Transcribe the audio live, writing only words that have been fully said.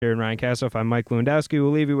Here in Ryan Kassoff, I'm Mike Lewandowski. We'll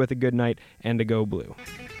leave you with a good night and a Go Blue.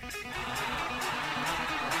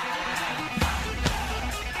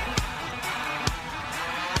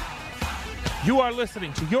 You are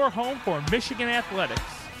listening to your home for Michigan Athletics,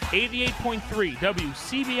 88.3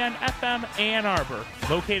 WCBN FM Ann Arbor.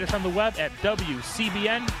 Locate us on the web at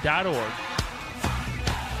WCBN.org.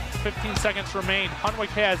 15 seconds remain. Hunwick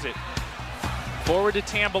has it. Forward to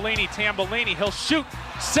Tambellini. Tambellini, he'll shoot.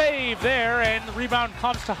 Save there, and the rebound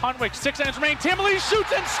comes to Hunwick. 6 seconds remain. Tambellini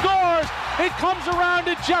shoots and scores. It comes around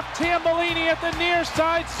to Jeff Tambellini at the near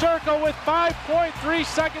side circle with 5.3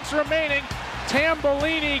 seconds remaining.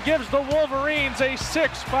 Tambellini gives the Wolverines a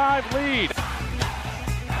 6-5 lead.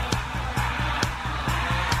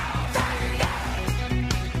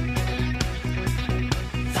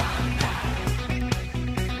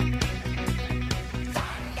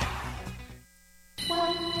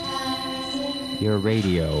 Your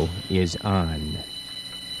radio is on.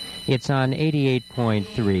 It's on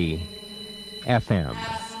 88.3 FM.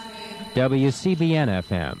 WCBN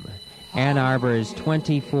FM. Ann Arbor's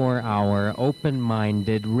 24-hour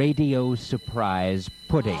open-minded radio surprise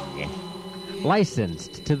pudding.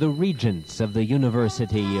 Licensed to the regents of the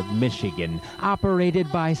University of Michigan.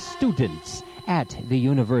 Operated by students at the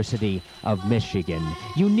University of Michigan,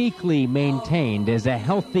 uniquely maintained as a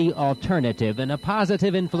healthy alternative and a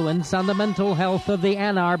positive influence on the mental health of the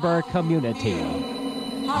Ann Arbor community.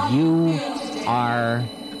 You are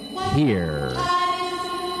here.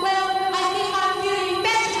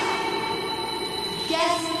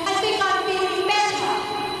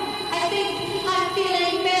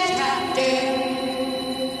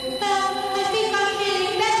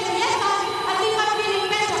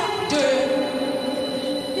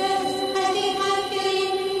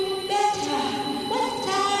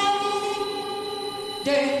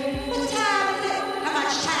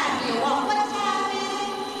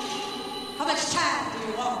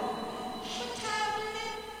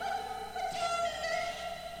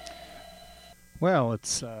 Well,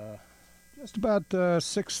 it's just about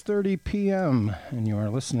 6:30 p.m., and you are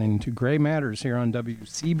listening to Gray Matters here on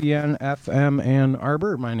WCBN FM Ann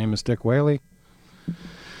Arbor. My name is Dick Whaley.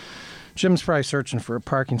 Jim's probably searching for a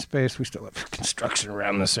parking space. We still have construction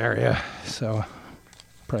around this area, so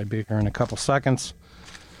probably be here in a couple seconds.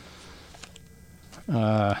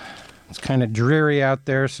 It's kind of dreary out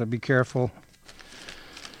there, so be careful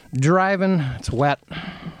driving. It's wet.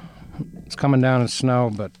 It's coming down in snow,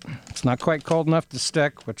 but it's not quite cold enough to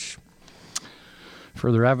stick, which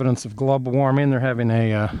further evidence of global warming. They're having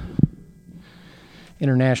a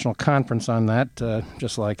international conference on that,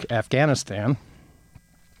 just like Afghanistan.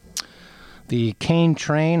 The Kane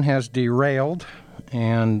train has derailed,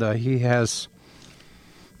 and he has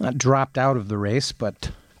not dropped out of the race,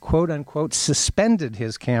 but quote-unquote suspended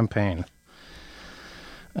his campaign.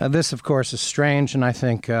 This, of course, is strange, and I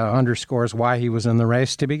think underscores why he was in the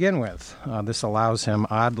race to begin with. This allows him,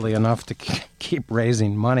 oddly enough, to keep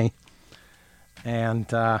raising money. And,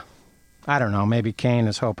 I don't know, maybe Kane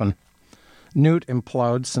is hoping Newt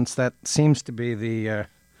implodes, since that seems to be the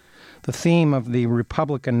theme of the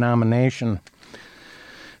Republican nomination.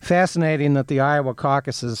 Fascinating that the Iowa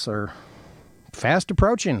caucuses are fast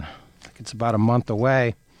approaching. I think it's about a month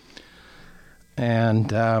away.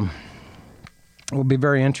 And it will be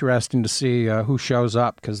very interesting to see who shows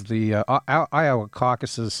up, because the Iowa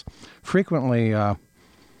caucuses frequently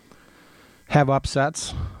have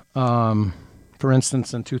upsets. For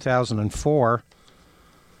instance, in 2004,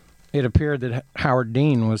 it appeared that Howard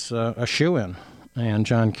Dean was a shoo-in, and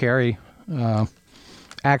John Kerry,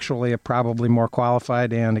 actually a probably more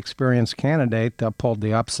qualified and experienced candidate, pulled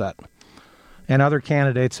the upset. And other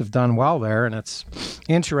candidates have done well there, and it's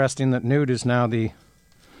interesting that Newt is now the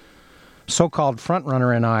so-called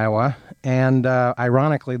front-runner in Iowa, and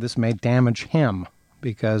ironically, this may damage him,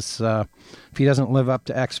 because if he doesn't live up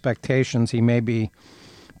to expectations, he may be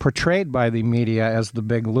portrayed by the media as the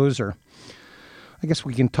big loser. I guess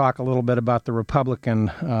we can talk a little bit about the Republican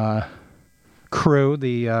crew,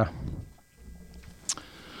 the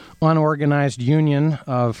unorganized union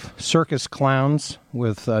of circus clowns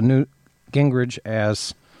with Newt Gingrich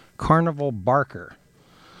as Carnival Barker.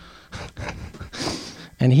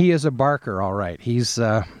 And he is a barker, all right. He's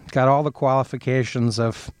got all the qualifications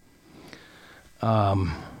of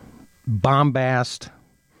bombast,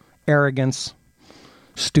 arrogance,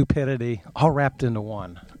 stupidity, all wrapped into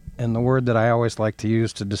one. And the word that I always like to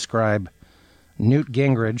use to describe Newt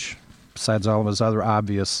Gingrich, besides all of his other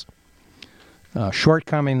obvious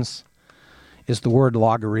shortcomings, is the word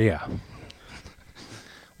logorrhea.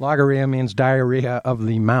 Logorrhea means diarrhea of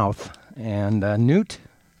the mouth, and Newt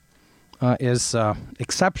is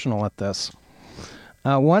exceptional at this.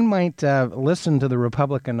 One might listen to the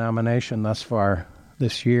Republican nomination thus far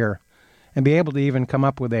this year and be able to even come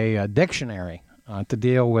up with a dictionary to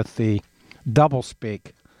deal with the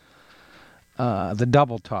doublespeak, the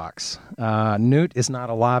double talks. Newt is not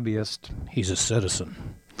a lobbyist. He's a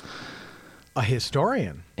citizen. A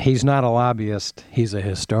historian. He's not a lobbyist. He's a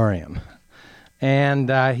historian. And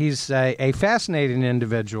he's a fascinating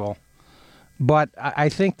individual. But I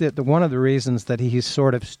think that one of the reasons that he's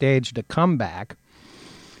sort of staged a comeback,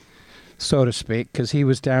 so to speak, because he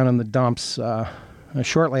was down in the dumps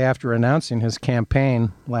shortly after announcing his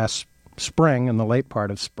campaign last spring, in the late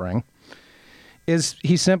part of spring, is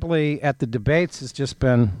he simply, at the debates, has just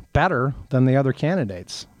been better than the other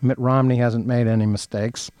candidates. Mitt Romney hasn't made any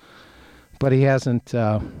mistakes, but he hasn't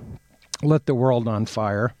lit the world on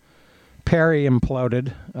fire. Perry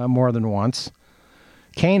imploded more than once.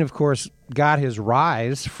 Kaine, of course, got his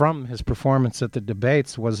rise from his performance at the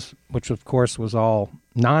debates, which of course was all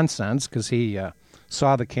nonsense, because he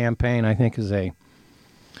saw the campaign, I think, as a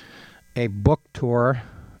book tour,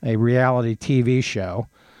 a reality TV show.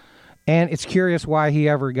 And it's curious why he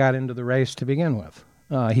ever got into the race to begin with.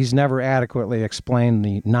 He's never adequately explained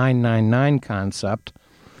the 999 concept.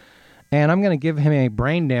 And I'm going to give him a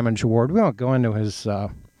brain damage award. We won't go into his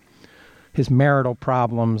marital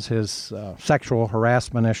problems, his sexual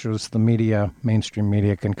harassment issues. The media, mainstream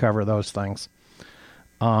media, can cover those things.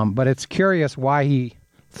 But it's curious why he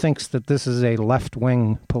thinks that this is a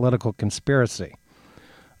left-wing political conspiracy.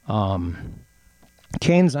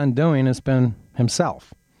 Kaine's undoing has been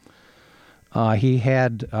himself. He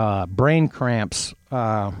had brain cramps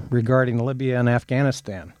regarding Libya and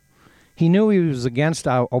Afghanistan. He knew he was against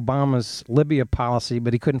Obama's Libya policy,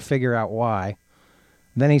 but he couldn't figure out why.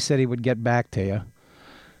 Then he said he would get back to you.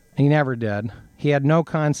 He never did. He had no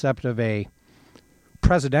concept of a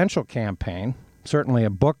presidential campaign, certainly a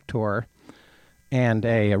book tour and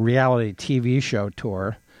a reality TV show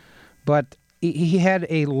tour. But he had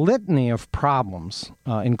a litany of problems,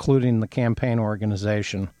 including the campaign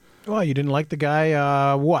organization. Well, you didn't like the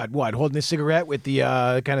guy, what, holding a cigarette with the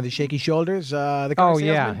kind of the shaky shoulders, the car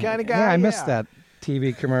salesman kind of guy? Yeah, I missed that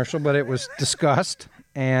TV commercial, but it was discussed.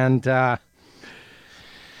 And,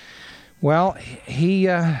 well, he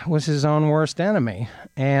was his own worst enemy.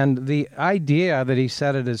 And the idea that he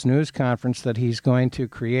said at his news conference that he's going to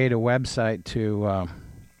create a website to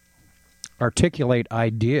articulate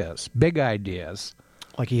ideas, big ideas.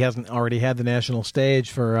 Like he hasn't already had the national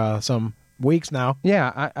stage for some weeks now.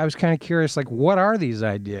 Yeah, I was kind of curious, like, what are these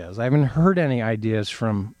ideas? I haven't heard any ideas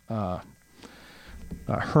from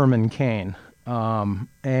Herman Cain.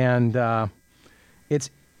 And it's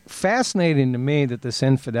fascinating to me that this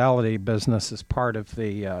infidelity business is part of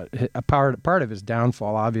part of his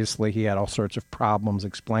downfall. Obviously, he had all sorts of problems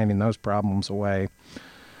explaining those problems away.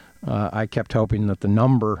 I kept hoping that the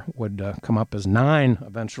number would come up as 9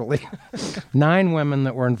 eventually. 9 women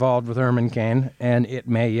that were involved with Herman Cain, and it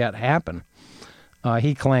may yet happen.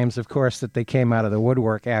 He claims, of course, that they came out of the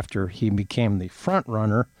woodwork after he became the front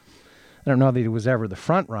runner. I don't know that he was ever the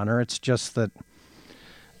front runner. It's just that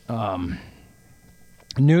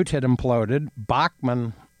Newt had imploded.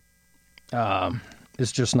 Bachmann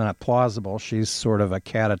is just not plausible. She's sort of a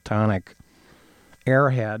catatonic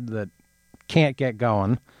airhead that can't get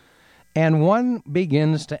going. And one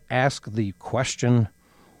begins to ask the question,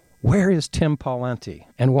 where is Tim Pawlenty?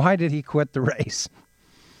 And why did he quit the race?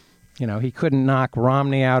 You know, he couldn't knock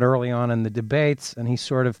Romney out early on in the debates, and he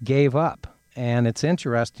sort of gave up. And it's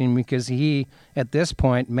interesting because he, at this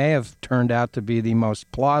point, may have turned out to be the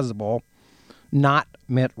most plausible, not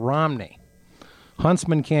Mitt Romney.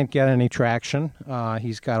 Huntsman can't get any traction.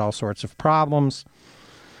 He's got all sorts of problems.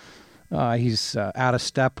 He's out of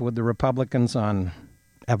step with the Republicans on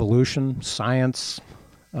evolution, science,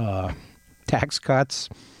 tax cuts.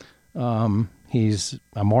 He's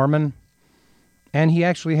a Mormon. And he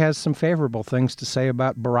actually has some favorable things to say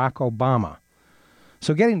about Barack Obama.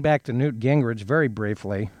 So getting back to Newt Gingrich very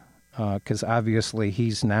briefly, because obviously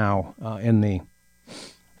he's now in the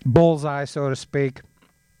bullseye, so to speak.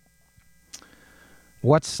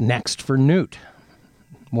 What's next for Newt?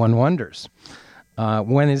 One wonders.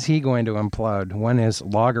 When is he going to implode? When is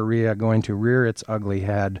Logorrhea going to rear its ugly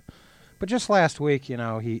head? But just last week, you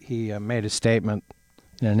know, he made a statement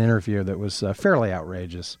in an interview that was fairly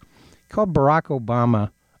outrageous. He called Barack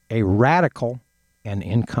Obama a radical and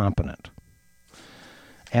incompetent.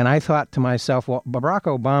 And I thought to myself, well, Barack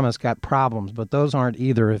Obama's got problems, but those aren't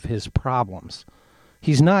either of his problems.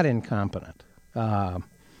 He's not incompetent.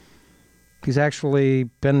 He's actually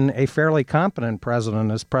been a fairly competent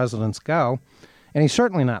president as presidents go, and he's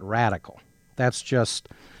certainly not radical. That's just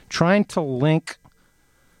trying to link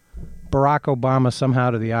Barack Obama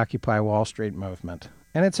somehow to the Occupy Wall Street movement.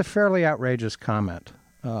 And it's a fairly outrageous comment.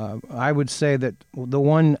 I would say that the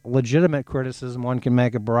one legitimate criticism one can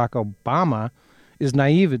make of Barack Obama is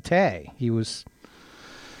naivete. He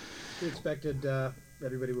expected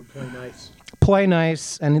everybody would play nice. Play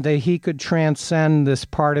nice, and that he could transcend this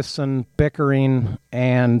partisan bickering.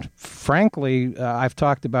 And frankly, I've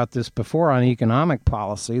talked about this before on economic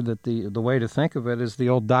policy, that the way to think of it is the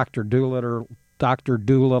old Dr. Doolittle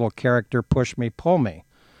character, push me, pull me.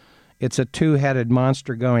 It's a two-headed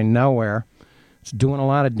monster going nowhere. It's doing a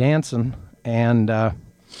lot of dancing, and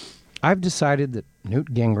I've decided that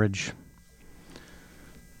Newt Gingrich,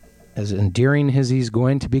 as endearing as he's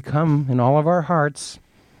going to become in all of our hearts,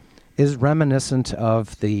 is reminiscent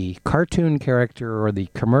of the cartoon character or the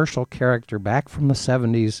commercial character back from the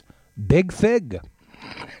 70s, Big Fig,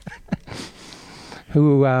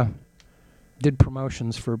 who did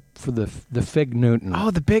promotions for the Fig Newton.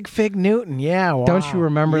 Oh, the Big Fig Newton, yeah. Wow. Don't you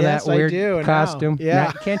remember yes, that weird I do, costume? Yeah.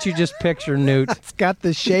 Now, can't you just picture Newt? It's got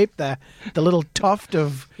the shape, the little tuft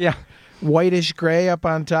of whitish gray up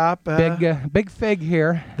on top. Big Fig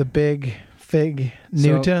here. The Big Fig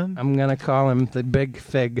Newton. So I'm going to call him the Big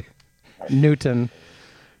Fig Newton.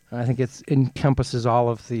 I think it encompasses all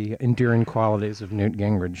of the endearing qualities of Newt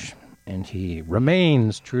Gingrich, and he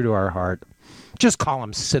remains true to our heart. Just call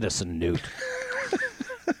him Citizen Newt.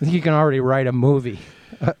 You can already write a movie,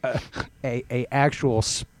 a actual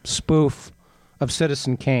spoof of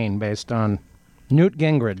Citizen Kane based on Newt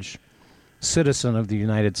Gingrich, citizen of the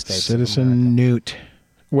United States. Citizen Newt.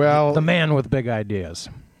 Well, the man with big ideas.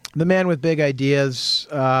 The man with big ideas.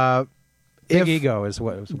 Big ego is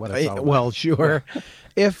what it's all about. Well, sure.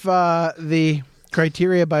 If the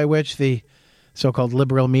criteria by which the so-called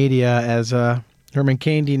liberal media, as Herman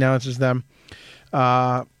Cain denounces them,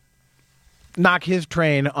 knock his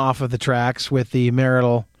train off of the tracks with the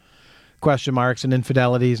marital question marks and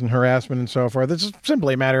infidelities and harassment and so forth, it's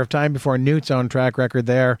simply a matter of time before Newt's own track record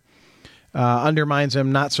there undermines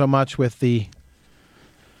him, not so much with the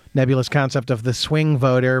nebulous concept of the swing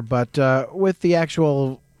voter, but with the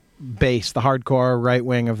actual base, the hardcore right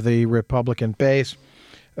wing of the Republican base.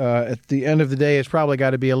 At the end of the day, it's probably got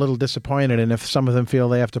to be a little disappointed, and if some of them feel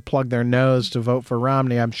they have to plug their nose to vote for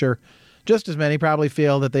Romney, I'm sure just as many probably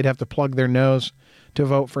feel that they'd have to plug their nose to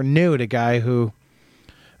vote for Newt, a guy who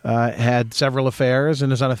had several affairs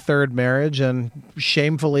and is on a third marriage and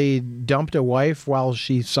shamefully dumped a wife while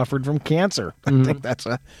she suffered from cancer. I think that's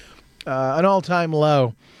an all-time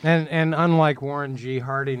low. And unlike Warren G.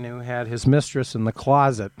 Harding, who had his mistress in the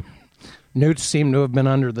closet, Newt seemed to have been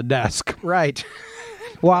under the desk. Right.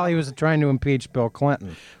 While he was trying to impeach Bill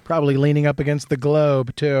Clinton. Probably leaning up against the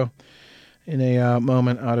Globe, too, in a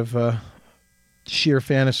moment out of sheer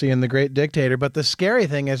fantasy in The Great Dictator. But the scary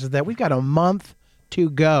thing is that we've got a month to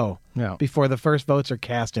go before the first votes are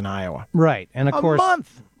cast in Iowa. Right. And, of course,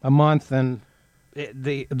 a month, and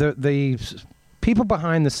the people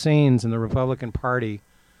behind the scenes in the Republican Party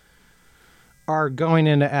are going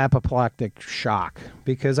into apoplectic shock,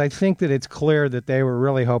 because I think that it's clear that they were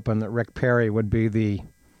really hoping that Rick Perry would be the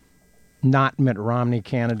not Mitt Romney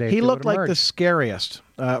candidate. He looked like the scariest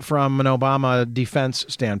from an Obama defense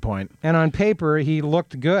standpoint. And on paper, he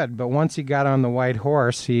looked good, but once he got on the white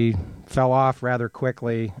horse, he fell off rather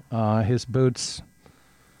quickly. His boots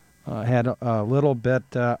had a little bit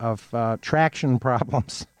of traction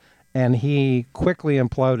problems, and he quickly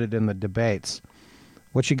imploded in the debates.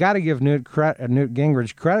 What you got to give Newt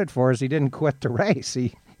Gingrich credit for is he didn't quit the race.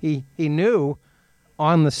 He knew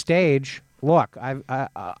on the stage, look,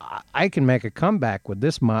 I can make a comeback with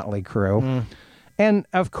this motley crew. And,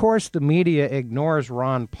 of course, the media ignores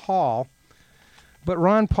Ron Paul. But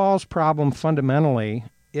Ron Paul's problem fundamentally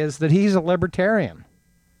is that he's a libertarian.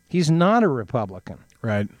 He's not a Republican.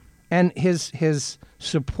 Right. And his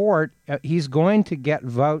support, he's going to get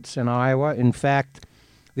votes in Iowa. In fact,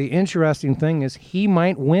 the interesting thing is he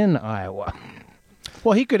might win Iowa.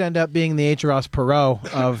 Well, he could end up being the H. Ross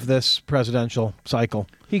Perot of this presidential cycle.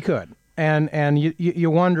 He could. And you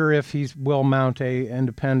wonder if he will mount a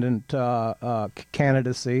independent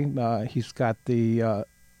candidacy. He's got the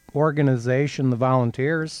organization, the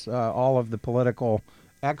volunteers. All of the political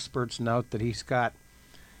experts note that he's got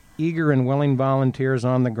eager and willing volunteers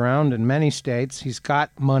on the ground in many states. He's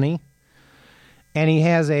got money. And he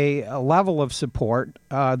has a level of support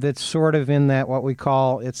that's sort of in that what we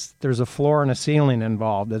call, there's a floor and a ceiling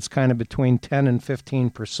involved. It's kind of between 10 and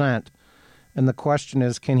 15%. And the question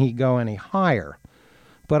is, can he go any higher?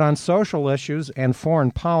 But on social issues and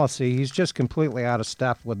foreign policy, he's just completely out of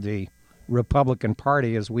step with the Republican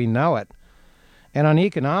Party as we know it. And on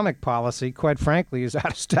economic policy, quite frankly, he's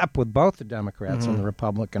out of step with both the Democrats and the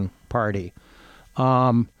Republican Party.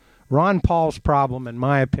 Ron Paul's problem, in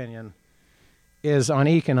my opinion, is on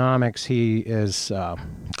economics. He is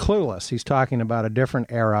clueless. He's talking about a different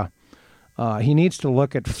era. He needs to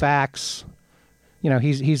look at facts.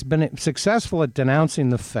 He's been successful at denouncing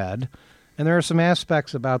the Fed, and there are some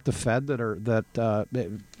aspects about the Fed that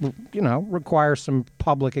require some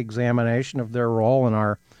public examination of their role in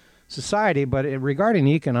our society. But regarding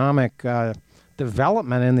economic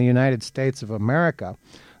development in the United States of America,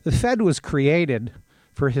 the Fed was created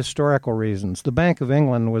for historical reasons. The Bank of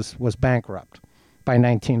England was bankrupt by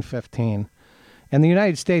 1915. And the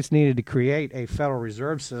United States needed to create a Federal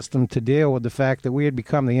Reserve System to deal with the fact that we had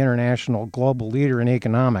become the international global leader in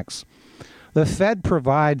economics. The Fed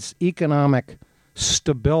provides economic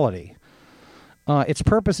stability. Its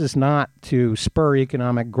purpose is not to spur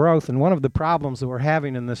economic growth. And one of the problems that we're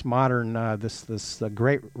having in this modern, this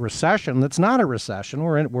great recession, that's not a recession.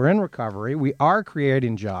 We're in recovery. We are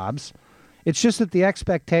creating jobs. It's just that the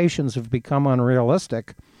expectations have become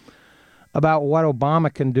unrealistic about what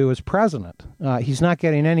Obama can do as president. He's not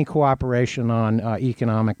getting any cooperation on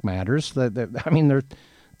economic matters. They're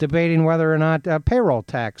debating whether or not a payroll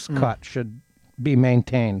tax cut should be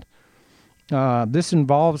maintained. This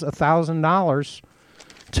involves $1,000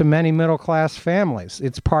 to many middle-class families.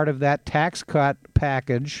 It's part of that tax cut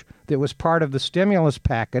package that was part of the stimulus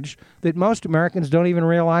package that most Americans don't even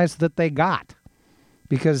realize that they got,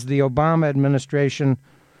 because the Obama administration,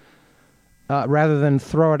 rather than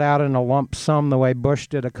throw it out in a lump sum the way Bush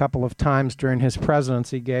did a couple of times during his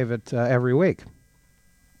presidency, gave it every week.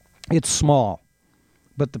 It's small,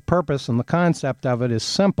 but the purpose and the concept of it is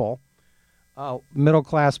simple.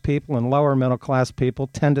 Middle-class people and lower middle-class people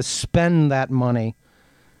tend to spend that money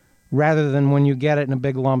rather than when you get it in a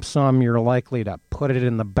big lump sum, you're likely to put it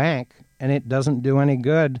in the bank, and it doesn't do any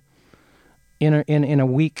good in a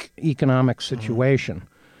weak economic situation.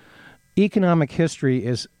 Economic history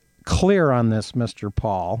is clear on this, Mr.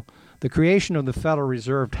 Paul. The creation of the Federal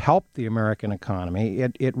Reserve helped the American economy.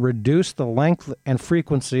 It reduced the length and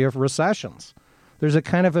frequency of recessions. There's a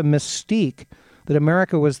kind of a mystique that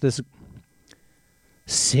America was this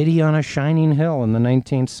city on a shining hill in the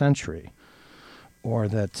 19th century, or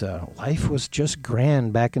that life was just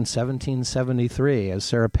grand back in 1773, as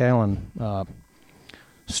Sarah Palin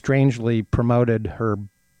strangely promoted her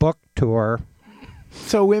book tour.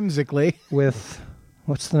 So whimsically. With,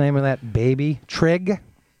 what's the name of that baby? Trig?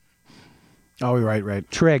 Oh, right.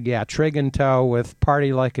 Trig, yeah. Trig in tow with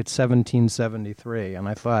Party Like It's 1773. And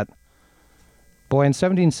I thought, boy, in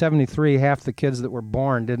 1773, half the kids that were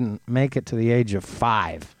born didn't make it to the age of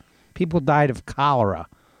 5. People died of cholera.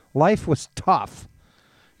 Life was tough.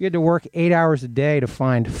 You had to work 8 hours a day to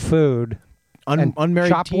find food.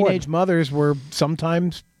 Unmarried teenage wood. mothers were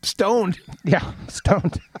sometimes stoned. Yeah,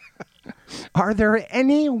 stoned. Are there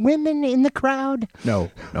any women in the crowd?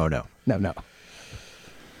 No.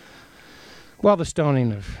 Well, the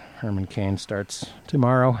stoning of Herman Cain starts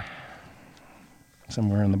tomorrow,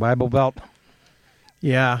 somewhere in the Bible Belt.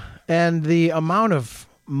 Yeah, and the amount of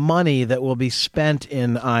money that will be spent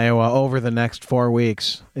in Iowa over the next 4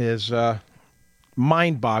 weeks is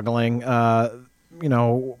mind-boggling.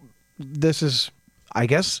 This is, I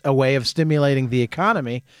guess, a way of stimulating the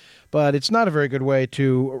economy, but it's not a very good way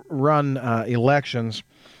to run elections.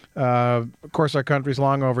 Of course, our country's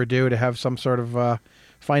long overdue to have some sort of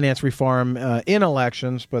finance reform in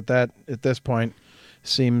elections, but that, at this point,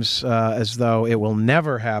 seems as though it will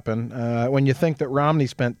never happen. When you think that Romney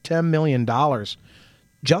spent $10 million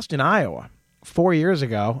just in Iowa 4 years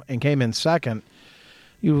ago and came in second,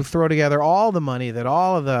 you throw together all the money that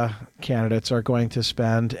all of the candidates are going to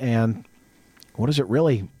spend, and what does it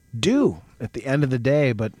really do at the end of the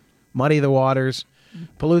day but muddy the waters,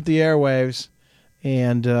 pollute the airwaves,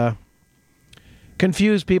 and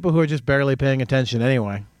confuse people who are just barely paying attention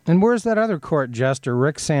anyway. And where's that other court jester,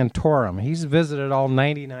 Rick Santorum? He's visited all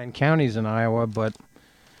 99 counties in Iowa, but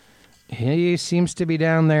he seems to be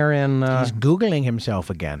down there in... He's Googling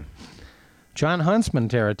himself again. John Huntsman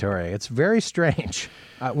territory. It's very strange.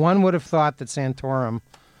 One would have thought that Santorum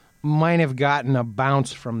might have gotten a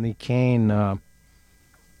bounce from the Cain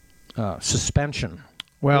suspension.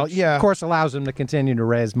 Well, which, yeah. of course, allows him to continue to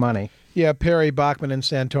raise money. Yeah, Perry, Bachman, and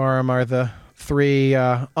Santorum are the three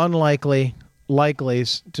unlikely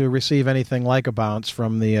likelies to receive anything like a bounce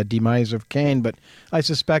from the demise of Cain. But I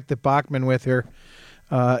suspect that Bachman, with her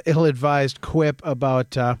ill-advised quip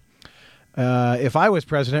about if I was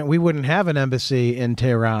president, we wouldn't have an embassy in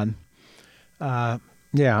Tehran,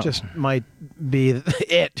 just might be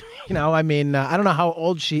it. I don't know how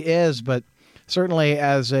old she is, but certainly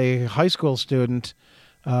as a high school student,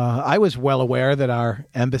 I was well aware that our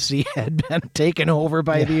embassy had been taken over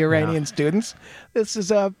by the Iranian students. This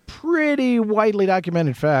is a pretty widely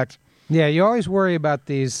documented fact. Yeah, you always worry about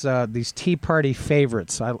these Tea Party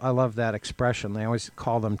favorites. I love that expression. They always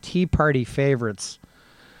call them Tea Party favorites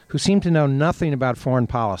who seem to know nothing about foreign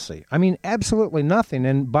policy. I mean, absolutely nothing.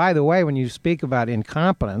 And by the way, when you speak about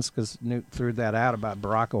incompetence, because Newt threw that out about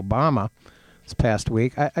Barack Obama this past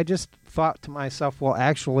week, I just thought to myself, well,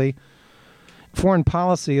 actually, foreign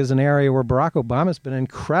policy is an area where Barack Obama's been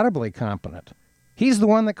incredibly competent. He's the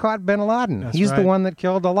one that caught bin Laden. He's the one that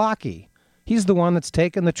killed Awlaki. He's the one that's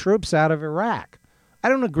taken the troops out of Iraq. I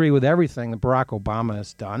don't agree with everything that Barack Obama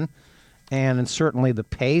has done, and certainly the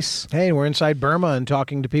pace. Hey, we're inside Burma and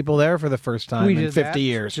talking to people there for the first time in 50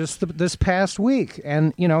 years. Just this past week.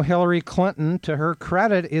 And, Hillary Clinton, to her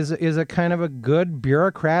credit, is a kind of a good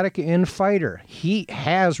bureaucratic infighter. He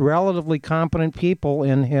has relatively competent people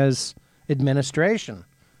in his administration,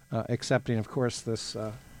 excepting, of course, this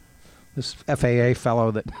FAA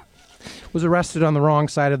fellow that was arrested on the wrong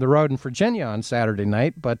side of the road in Virginia on Saturday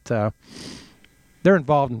night, but they're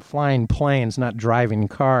involved in flying planes, not driving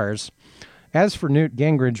cars. As for Newt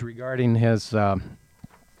Gingrich regarding his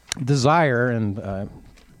desire and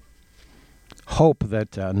hope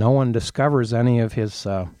that no one discovers any of his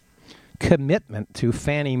commitment to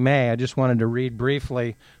Fannie Mae, I just wanted to read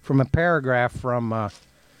briefly from a paragraph from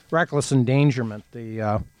Reckless Endangerment,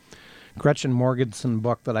 the Gretchen Morgenson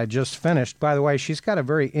book that I just finished. By the way, she's got a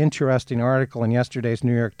very interesting article in yesterday's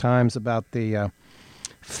New York Times about the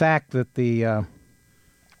fact that the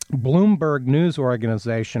Bloomberg News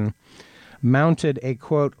Organization mounted a,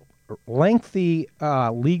 quote, lengthy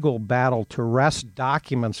legal battle to wrest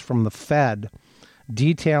documents from the Fed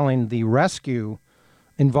detailing the rescue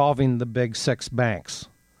involving the big six banks.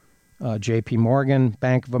 J.P. Morgan,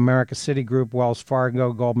 Bank of America, Citigroup, Wells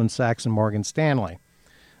Fargo, Goldman Sachs, and Morgan Stanley.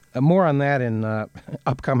 More on that in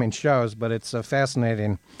upcoming shows, but it's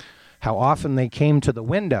fascinating how often they came to the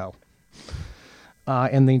window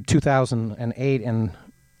in the 2008 and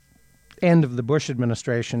end of the Bush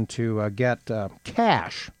administration to get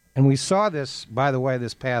cash. And we saw this, by the way,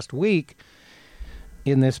 this past week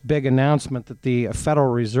in this big announcement that the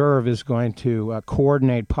Federal Reserve is going to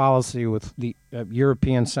coordinate policy with the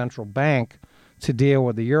European Central Bank to deal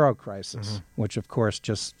with the euro crisis, which, of course,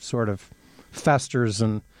 just sort of festers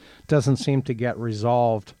and doesn't seem to get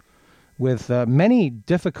resolved, with many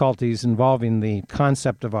difficulties involving the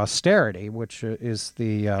concept of austerity, which is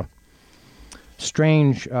the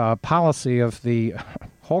strange policy of the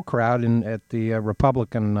whole crowd at the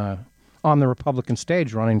Republican on the Republican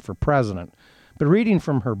stage running for president. But reading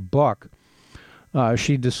from her book,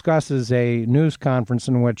 she discusses a news conference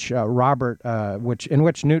in which Newt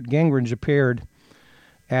Gingrich appeared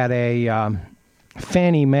at a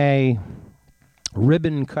Fannie Mae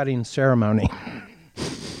ribbon-cutting ceremony.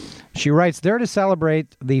 She writes, there to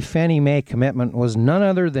celebrate the Fannie Mae commitment was none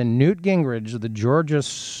other than Newt Gingrich, the Georgia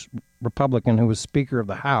Republican who was Speaker of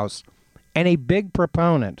the House, and a big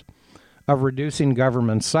proponent of reducing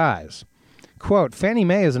government size. Quote, Fannie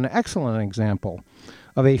Mae is an excellent example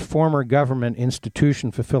of a former government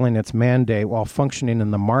institution fulfilling its mandate while functioning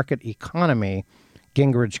in the market economy,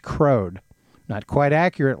 Gingrich crowed. Not quite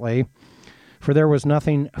accurately, for there was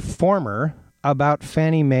nothing former about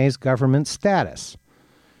Fannie Mae's government status.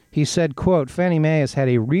 He said, quote, Fannie Mae has had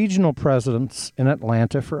a regional presence in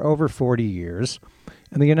Atlanta for over 40 years,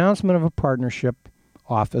 and the announcement of a partnership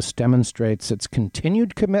office demonstrates its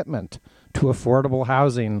continued commitment to affordable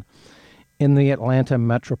housing in the Atlanta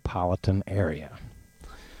metropolitan area.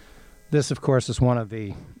 This, of course, is one of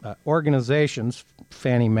the organizations,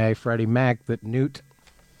 Fannie Mae, Freddie Mac, that Newt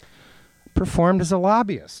performed as a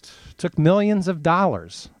lobbyist, took millions of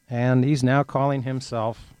dollars, and he's now calling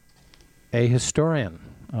himself a historian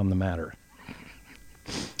on the matter.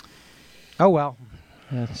 Oh, well,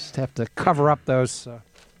 I just have to cover up those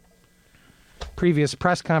previous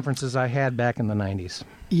press conferences I had back in the 90s.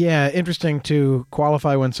 Yeah, interesting to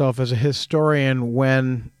qualify oneself as a historian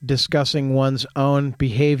when discussing one's own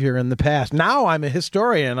behavior in the past. Now I'm a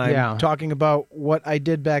historian. I'm talking about what I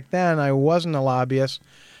did back then. I wasn't a lobbyist.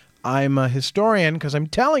 I'm a historian because I'm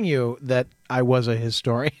telling you that I was a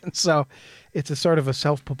historian. So it's a sort of a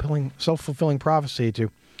self-fulfilling prophecy to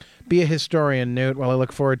be a historian, Newt. Well, I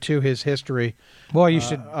look forward to his history. Well, you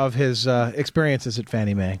should of his experiences at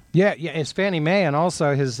Fannie Mae. Yeah, it's Fannie Mae, and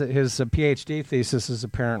also his PhD thesis is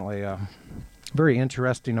apparently a very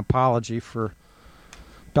interesting apology for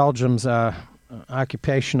Belgium's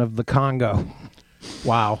occupation of the Congo.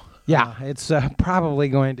 Wow. Yeah, it's probably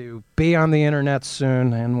going to be on the internet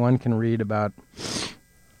soon, and one can read about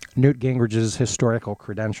Newt Gingrich's historical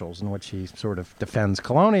credentials, in which he sort of defends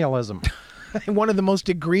colonialism. One of the most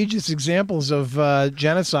egregious examples of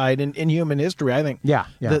genocide in human history, I think. Yeah.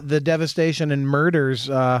 The devastation and murders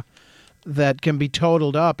that can be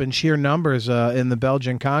totaled up in sheer numbers in the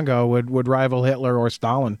Belgian Congo would rival Hitler or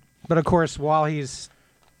Stalin. But, of course, while he's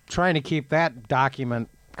trying to keep that document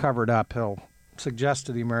covered up, he'll suggest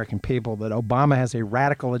to the American people that Obama has a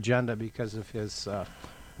radical agenda because of his,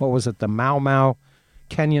 the Mau Mau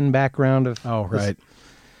Kenyan background of Barack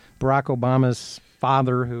Obama's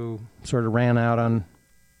father, who sort of ran out on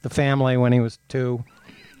the family when he was 2.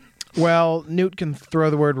 Well, Newt can throw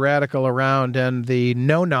the word radical around, and the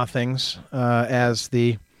know-nothings, as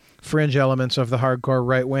the fringe elements of the hardcore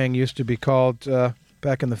right wing used to be called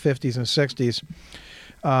back in the 50s and 60s,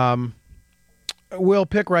 will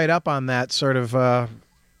pick right up on that sort of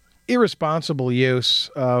irresponsible use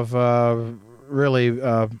of really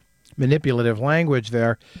manipulative language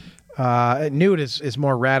there. Newt is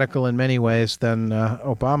more radical in many ways than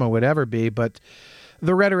Obama would ever be, but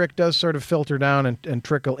the rhetoric does sort of filter down and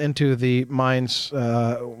trickle into the minds,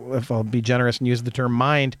 if I'll be generous and use the term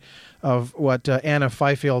mind, of what Anna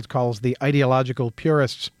Fifield calls the ideological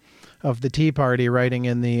purists of the Tea Party, writing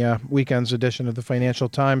in the weekend's edition of the Financial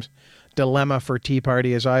Times, Dilemma for Tea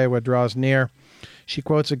Party as Iowa draws near. She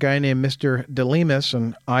quotes a guy named Mr. DeLemus,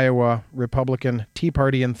 an Iowa Republican Tea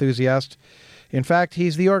Party enthusiast. In fact,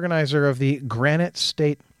 he's the organizer of the Granite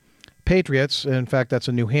State Patriots. In fact, that's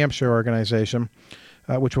a New Hampshire organization,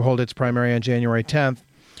 which will hold its primary on January 10th.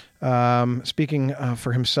 Speaking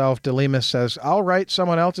for himself, DeLemus says, "I'll write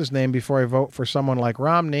someone else's name before I vote for someone like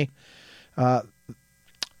Romney."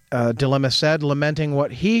 Dilemma said, lamenting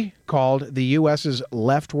what he called the U.S.'s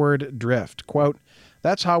leftward drift. Quote,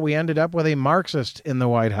 "That's how we ended up with a Marxist in the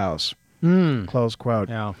White House." Close quote.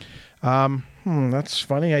 Yeah. That's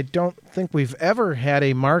funny. I don't think we've ever had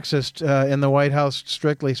a Marxist in the White House,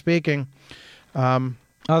 strictly speaking.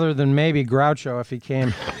 Other than maybe Groucho if he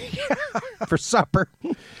came for supper.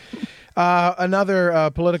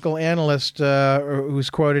 Another political analyst who's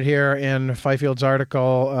quoted here in Fifield's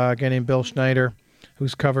article, a guy named Bill Schneider,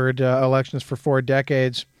 who's covered elections for 4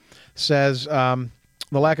 decades, says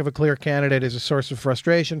the lack of a clear candidate is a source of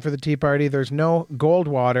frustration for the Tea Party. There's no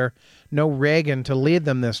Goldwater, no Reagan to lead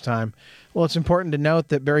them this time. Well, it's important to note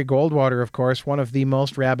that Barry Goldwater, of course, one of the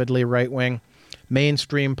most rabidly right-wing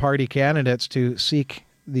mainstream party candidates to seek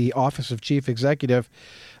the office of chief executive,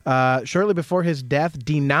 shortly before his death,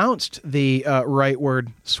 denounced the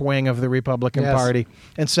rightward swing of the Republican Party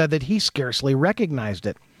and said that he scarcely recognized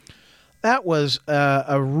it. That was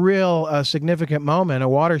a real significant moment, a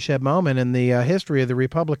watershed moment in the history of the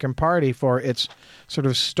Republican Party for its sort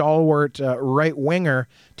of stalwart right-winger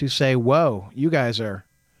to say, whoa, you guys are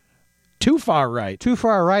too far right. Too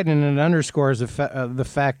far right, and it underscores the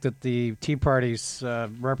fact that the Tea Party's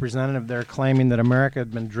representative there claiming that America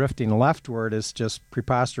had been drifting leftward is just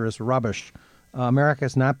preposterous rubbish. America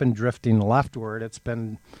has not been drifting leftward. It's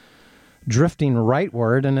been drifting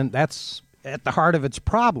rightward, and that's at the heart of its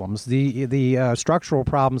problems. The structural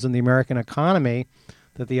problems in the American economy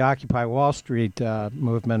that the Occupy Wall Street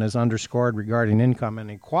movement has underscored regarding income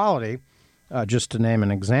inequality, just to name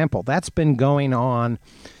an example, that's been going on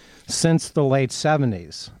since the late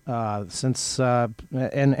 70s,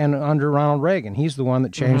 and under Ronald Reagan. He's the one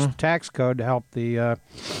that changed the tax code to help the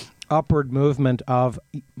upward movement of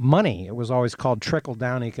money. It was always called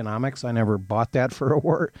trickle-down economics. I never bought that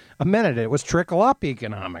for a minute. It was trickle-up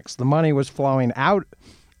economics. The money was flowing out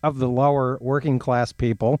of the lower working-class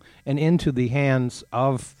people and into the hands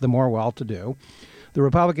of the more well-to-do. The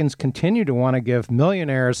Republicans continue to want to give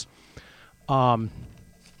millionaires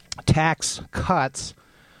tax cuts,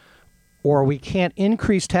 or we can't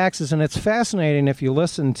increase taxes. And it's fascinating if you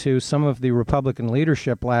listen to some of the Republican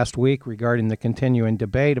leadership last week regarding the continuing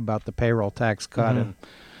debate about the payroll tax cut and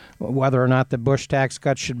whether or not the Bush tax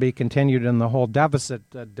cut should be continued in the whole deficit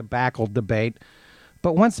debacle debate.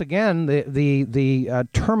 But once again, the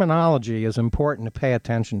terminology is important to pay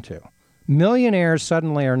attention to. Millionaires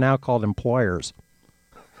suddenly are now called employers.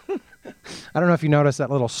 I don't know if you noticed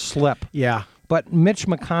that little slip. Yeah. But Mitch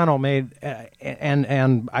McConnell made,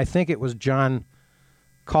 and I think it was John,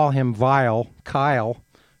 call him Kyle,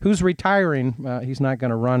 who's retiring. He's not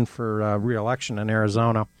going to run for re-election in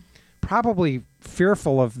Arizona. Probably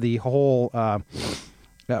fearful of the whole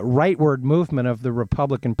rightward movement of the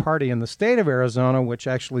Republican Party in the state of Arizona, which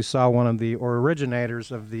actually saw one of the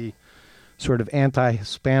originators of the sort of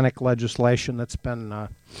anti-Hispanic legislation that's been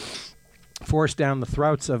forced down the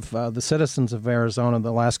throats of the citizens of Arizona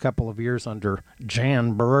the last couple of years under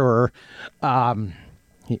Jan Brewer.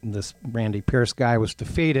 This Randy Pierce guy was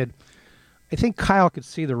defeated. I think Kyle could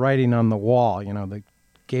see the writing on the wall, the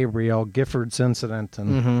Gabrielle Giffords incident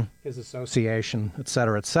and his association, et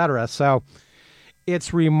cetera, et cetera. So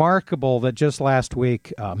it's remarkable that just last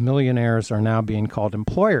week, millionaires are now being called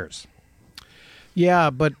employers. Yeah,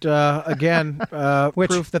 but again,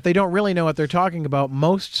 proof that they don't really know what they're talking about.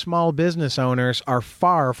 Most small business owners are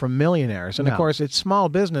far from millionaires. And, of course, it's small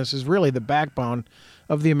business is really the backbone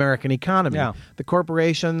of the American economy. Yeah. The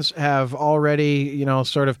corporations have already,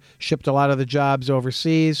 sort of shipped a lot of the jobs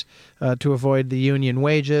overseas to avoid the union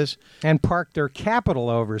wages. And parked their capital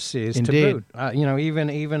overseas Indeed. to boot.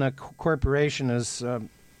 Even a corporation as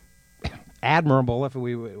admirable, if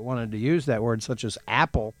we wanted to use that word, such as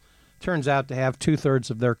Apple, turns out to have 2/3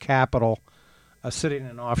 of their capital sitting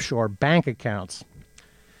in offshore bank accounts.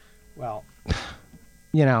 Well,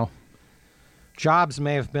 Jobs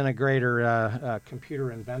may have been a greater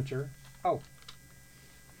computer inventor. Oh.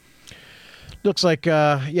 Looks like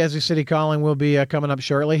Yazoo City Calling will be coming up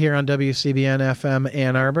shortly here on WCBN FM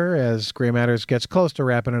Ann Arbor as Gray Matters gets close to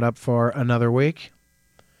wrapping it up for another week.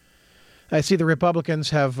 I see the Republicans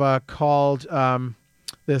have called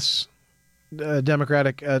this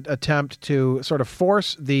Democratic attempt to sort of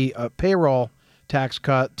force the payroll tax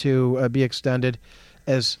cut to be extended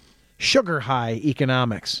as sugar high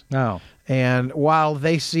economics. Oh. And while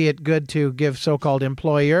they see it good to give so-called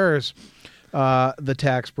employers the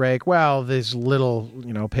tax break, well, these little,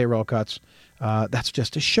 payroll cuts, that's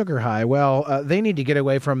just a sugar high. Well, they need to get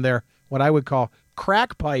away from their, what I would call,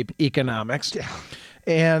 crack pipe economics.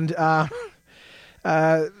 And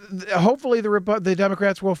hopefully the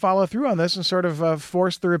Democrats will follow through on this and sort of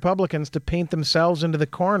force the Republicans to paint themselves into the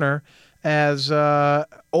corner as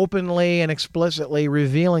openly and explicitly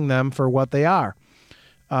revealing them for what they are.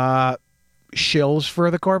 Shills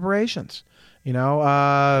for the corporations,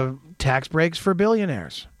 tax breaks for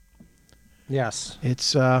billionaires. Yes.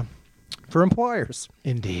 It's for employers.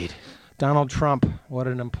 Indeed. Donald Trump, what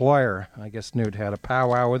an employer. I guess Newt had a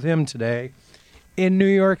powwow with him today in New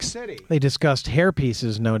York City. They discussed hair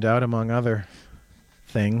pieces, no doubt, among other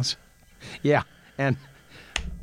things. Yeah, and